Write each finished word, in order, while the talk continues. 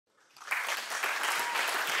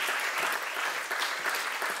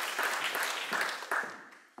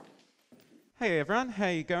Hey everyone, how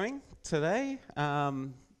are you going today?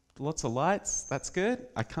 Lots of lights, that's good.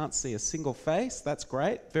 I can't see a single face, that's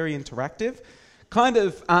great. Very interactive. Kind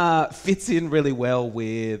of fits in really well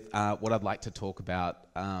with what I'd like to talk about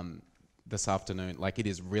this afternoon. Like, it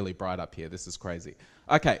is really bright up here, this is crazy.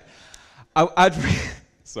 Okay,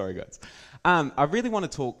 sorry guys. I really want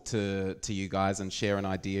to talk to you guys and share an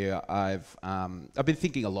idea I've been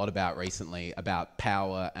thinking a lot about recently about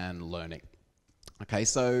power and learning. Okay,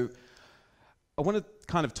 so I want to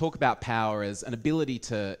kind of talk about power as an ability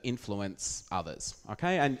to influence others,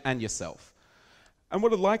 okay, and yourself. And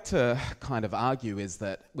what I'd like to kind of argue is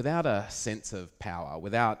that without a sense of power,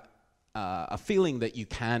 without a feeling that you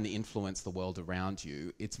can influence the world around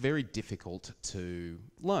you, it's very difficult to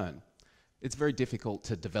learn. It's very difficult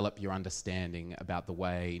to develop your understanding about the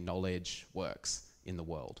way knowledge works in the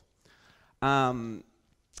world.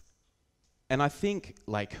 And I think,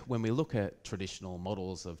 like, when we look at traditional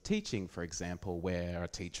models of teaching, for example, where a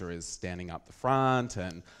teacher is standing up the front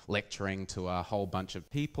and lecturing to a whole bunch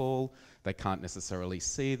of people, they can't necessarily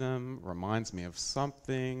see them, reminds me of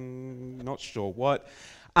something, not sure what.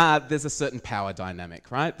 There's a certain power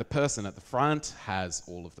dynamic, right? The person at the front has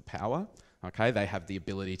all of the power, okay? They have the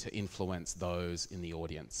ability to influence those in the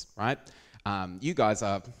audience, right? You guys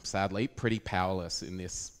are, sadly, pretty powerless in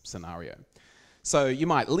this scenario. So you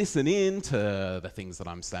might listen in to the things that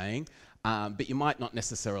I'm saying, but you might not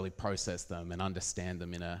necessarily process them and understand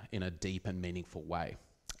them in a deep and meaningful way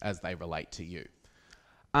as they relate to you.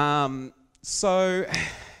 So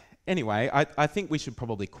anyway, I think we should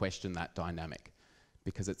probably question that dynamic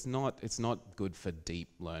because it's not good for deep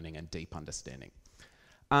learning and deep understanding.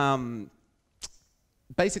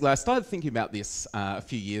 Basically, I started thinking about this a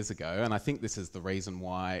few years ago, and I think this is the reason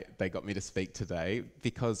why they got me to speak today,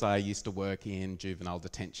 because I used to work in juvenile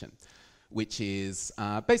detention, which is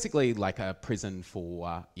basically like a prison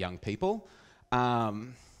for young people.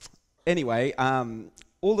 Anyway,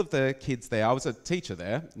 all of the kids there, I was a teacher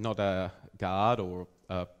there, not a guard or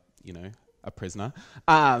a prisoner,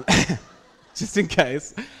 just in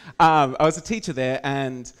case. I was a teacher there,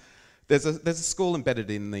 and there's a school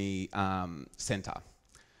embedded in the centre.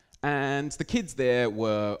 And the kids there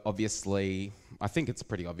were obviously, I think it's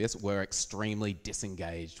pretty obvious, were extremely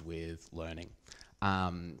disengaged with learning.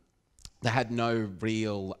 They had no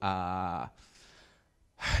real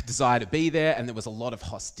desire to be there, and there was a lot of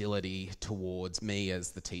hostility towards me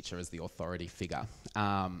as the teacher, as the authority figure,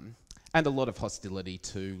 and a lot of hostility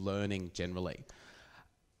to learning generally.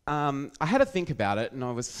 I had to think about it, and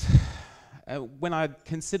when I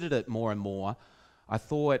considered it more and more, I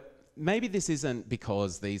thought, maybe this isn't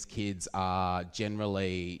because these kids are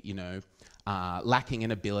generally, lacking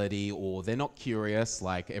in ability, or they're not curious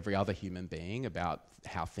like every other human being about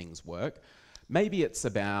how things work. Maybe it's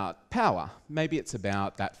about power. Maybe it's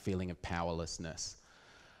about that feeling of powerlessness.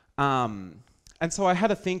 And so I had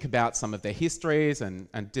to think about some of their histories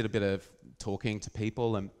and did a bit of talking to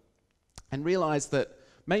people and realised that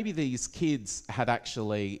maybe these kids had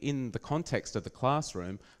actually, in the context of the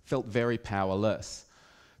classroom, felt very powerless.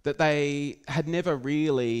 That they had never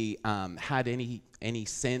really had any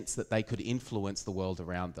sense that they could influence the world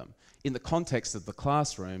around them. In the context of the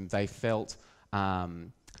classroom, they felt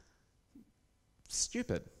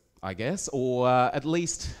stupid, I guess, or at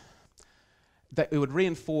least that it would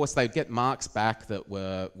reinforce, they'd get marks back that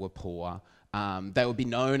were poor. They would be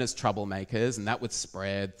known as troublemakers, and that would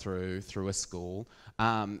spread through a school.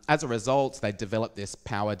 As a result, they developed this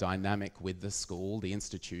power dynamic with the school, the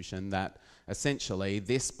institution, that essentially,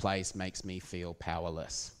 this place makes me feel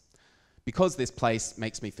powerless. Because this place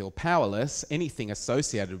makes me feel powerless, anything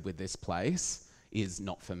associated with this place is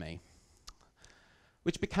not for me.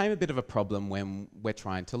 Which became a bit of a problem when we're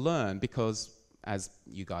trying to learn, because, as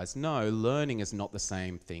you guys know, learning is not the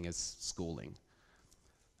same thing as schooling.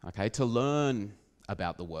 Okay, to learn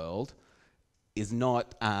about the world is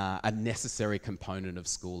not a necessary component of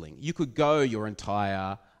schooling. You could go your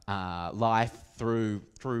entire life through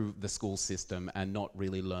the school system and not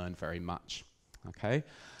really learn very much, okay?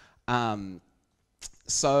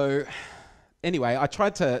 So anyway, I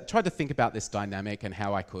tried to think about this dynamic and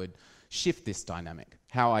how I could shift this dynamic,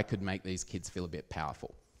 how I could make these kids feel a bit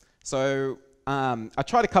powerful. So I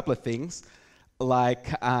tried a couple of things, like,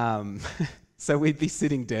 so we'd be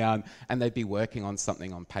sitting down and they'd be working on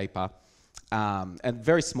something on paper, and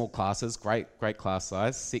very small classes, great class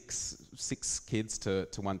size, six kids to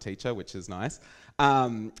one teacher, which is nice.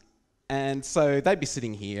 And so they'd be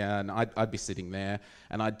sitting here and I'd be sitting there,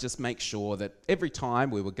 and I'd just make sure that every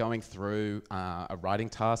time we were going through a writing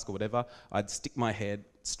task or whatever, I'd stick my head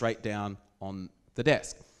straight down on the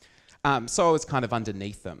desk. So I was kind of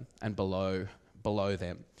underneath them and below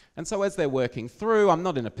them. And so as they're working through, I'm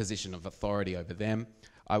not in a position of authority over them.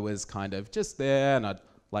 I was kind of just there, and I'd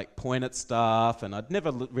like point at stuff, and I'd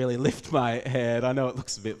never really lift my head. I know it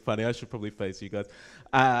looks a bit funny. I should probably face you guys.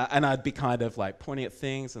 And I'd be kind of like pointing at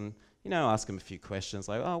things and, you know, ask them a few questions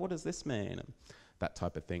like, oh, what does this mean? And that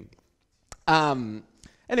type of thing.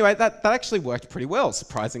 Anyway, that actually worked pretty well,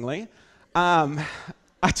 surprisingly.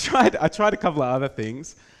 I tried a couple of other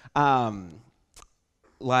things.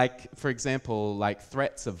 Like, for example, like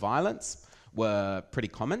threats of violence were pretty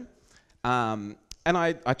common. And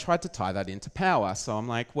I tried to tie that into power. So I'm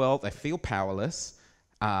like, well, they feel powerless.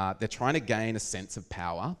 They're trying to gain a sense of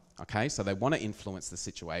power, okay? So they want to influence the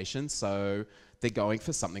situation, so they're going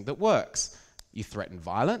for something that works. You threaten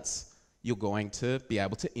violence, you're going to be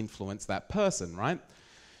able to influence that person, right?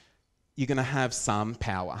 You're going to have some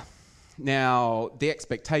power. Now, the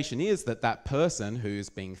expectation is that that person who's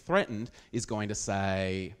being threatened is going to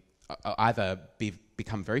say, either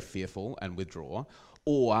become very fearful and withdraw,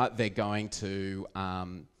 or they're going to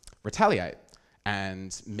retaliate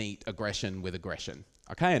and meet aggression with aggression,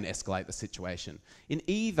 okay, and escalate the situation. In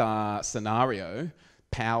either scenario,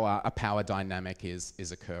 a power dynamic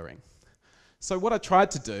is occurring. So what I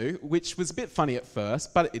tried to do, which was a bit funny at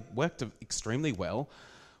first, but it worked extremely well,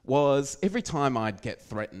 was every time I'd get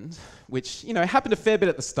threatened, which, you know, happened a fair bit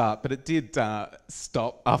at the start, but it did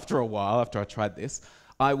stop after a while, after I tried this,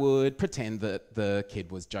 I would pretend that the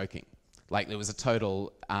kid was joking. Like there was a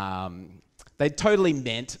total, they totally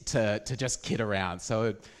meant to just kid around.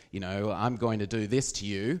 So, you know, I'm going to do this to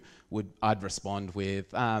you, I'd respond with,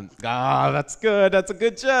 that's good, that's a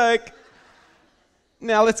good joke.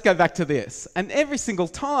 Now let's go back to this. And every single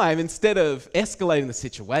time, instead of escalating the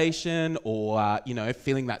situation or, you know,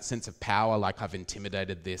 feeling that sense of power, like I've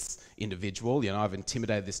intimidated this individual, you know, I've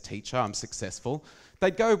intimidated this teacher, I'm successful,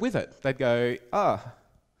 they'd go with it. They'd go,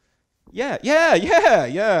 yeah,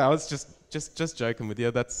 I was just joking with you,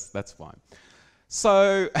 that's fine.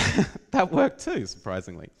 So that worked too,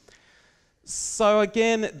 surprisingly. So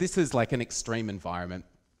again, this is like an extreme environment.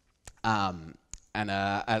 And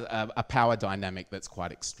a power dynamic that's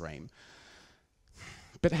quite extreme.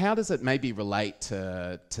 But how does it maybe relate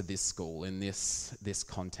to this school in this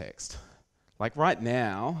context? Like right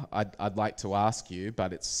now, I'd like to ask you,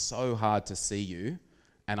 but it's so hard to see you,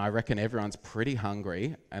 and I reckon everyone's pretty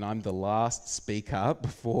hungry, and I'm the last speaker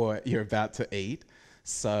before you're about to eat,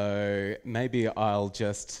 so maybe I'll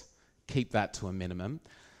just keep that to a minimum.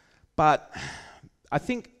 But I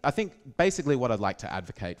think basically what I'd like to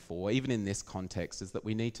advocate for, even in this context, is that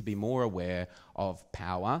we need to be more aware of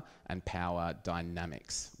power and power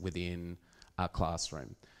dynamics within our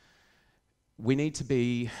classroom. We need to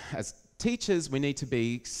be, as teachers, we need to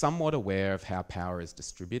be somewhat aware of how power is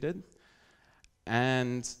distributed,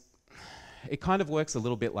 and it kind of works a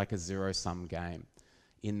little bit like a zero-sum game,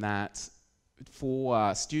 in that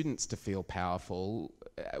for students to feel powerful,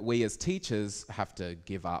 we as teachers have to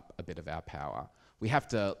give up a bit of our power. We have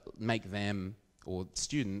to make them, or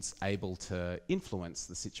students, able to influence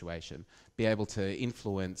the situation, be able to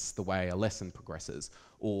influence the way a lesson progresses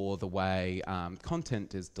or the way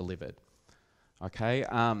content is delivered. Okay,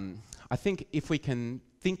 I think if we can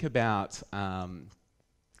think about the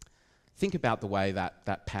way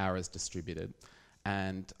that power is distributed,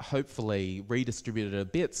 and hopefully redistribute it a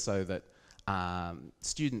bit so that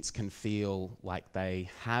students can feel like they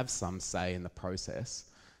have some say in the process,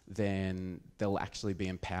 then they'll actually be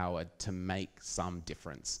empowered to make some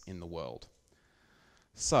difference in the world.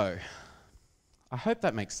 So, I hope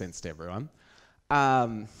that makes sense to everyone.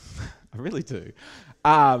 I really do.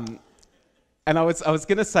 And I was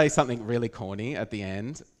going to say something really corny at the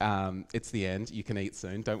end. It's the end. You can eat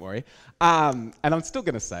soon. Don't worry. And I'm still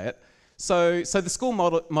going to say it. So the school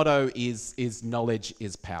motto is knowledge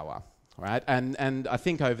is power. Right? And I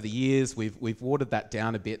think over the years we've watered that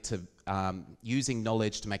down a bit to using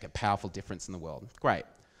knowledge to make a powerful difference in the world. Great.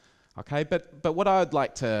 Okay, but what I would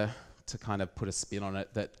like to kind of put a spin on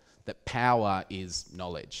it, that power is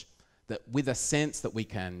knowledge. That with a sense that we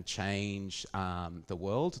can change the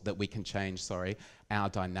world, that we can change, our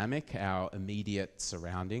dynamic, our immediate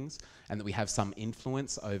surroundings, and that we have some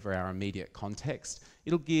influence over our immediate context,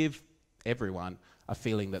 it'll give everyone a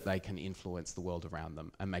feeling that they can influence the world around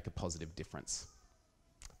them and make a positive difference.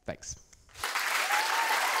 Thanks.